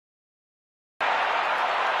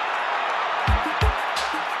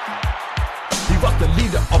the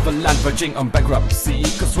leader of a land verging on bankruptcy.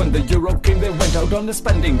 Cause when the euro came, they went out on a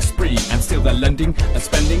spending spree. And still they're lending and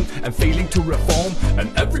spending and failing to reform.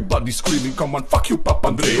 And everybody's screaming, come on, fuck you,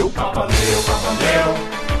 Papandreou. Papandreou, Papandreou,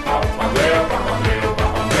 Papandreou,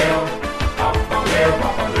 Papandreou, Papandreou,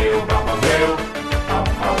 Papandreou, Papandreou,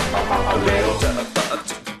 Papandreou,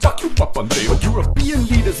 fuck you, Papandreou. European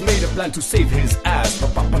leaders made a plan to save his ass, but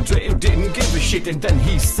Papandreou didn't give a shit, and then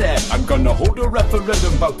he said, I'm gonna hold a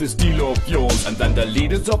referendum about this deal of yours. And then the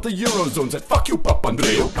leaders of the Eurozone said, fuck you,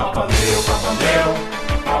 Papandreou. Papandreou, Papandreou,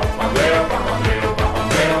 Papandreou, Papandreou,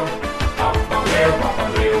 Papandreou,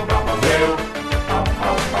 Papandreou, Papandreou, Papandreou,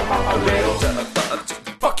 Papandreou,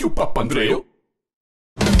 fuck you, Papandreou.